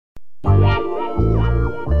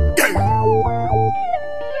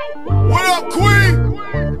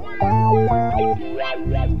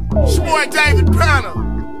It's your boy David Banner.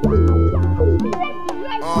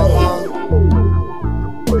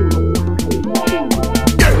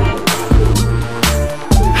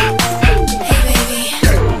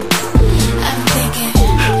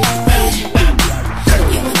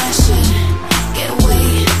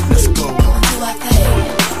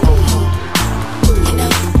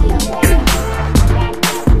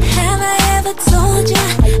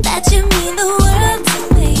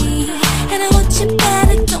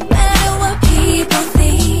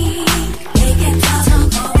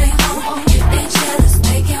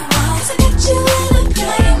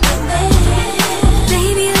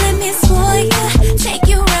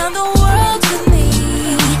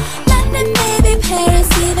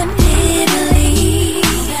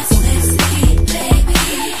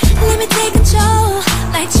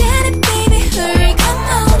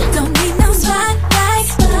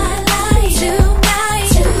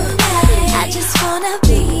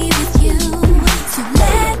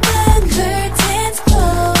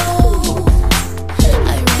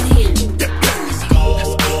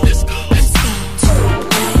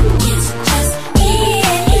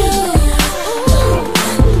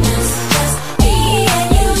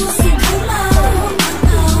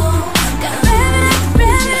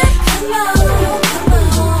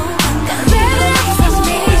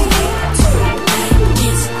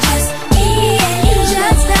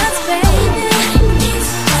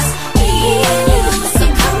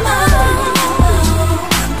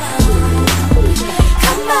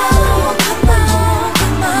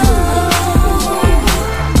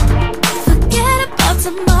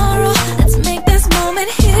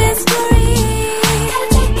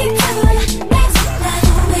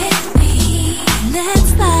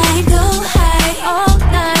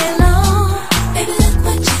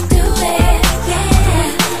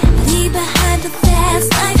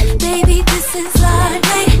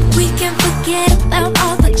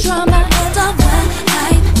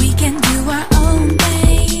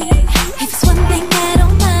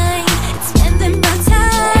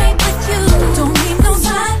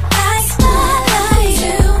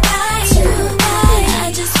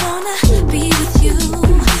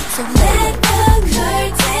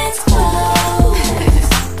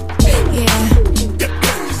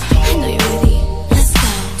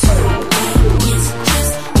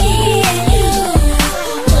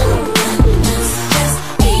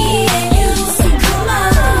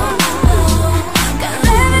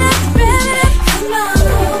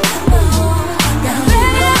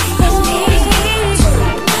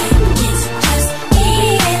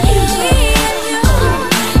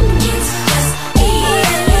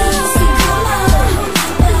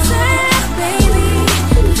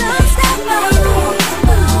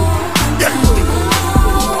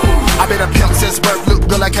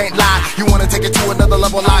 I can't lie. You wanna take it to another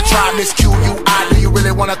level, I try. Miss Q, you, I, do you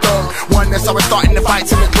really want a thug? One that's always starting the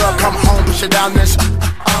fights in the club. Come home, push it down this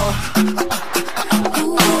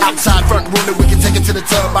outside front room that we can take it to the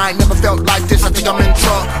tub. I ain't never felt like this, I think I'm in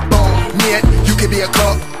trouble. Yet, you could be a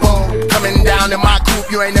couple coming down in my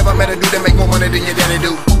coupe. You ain't never met a dude that make more money than your daddy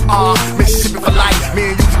do. Mississippi for life,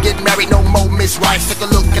 me and you can get married, no more Miss Rice. Take a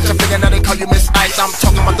look at your finger, now they call you Miss Ice. I'm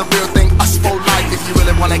talking about the real thing, us for life. If you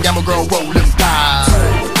really wanna gamble, girl, roll, let's die.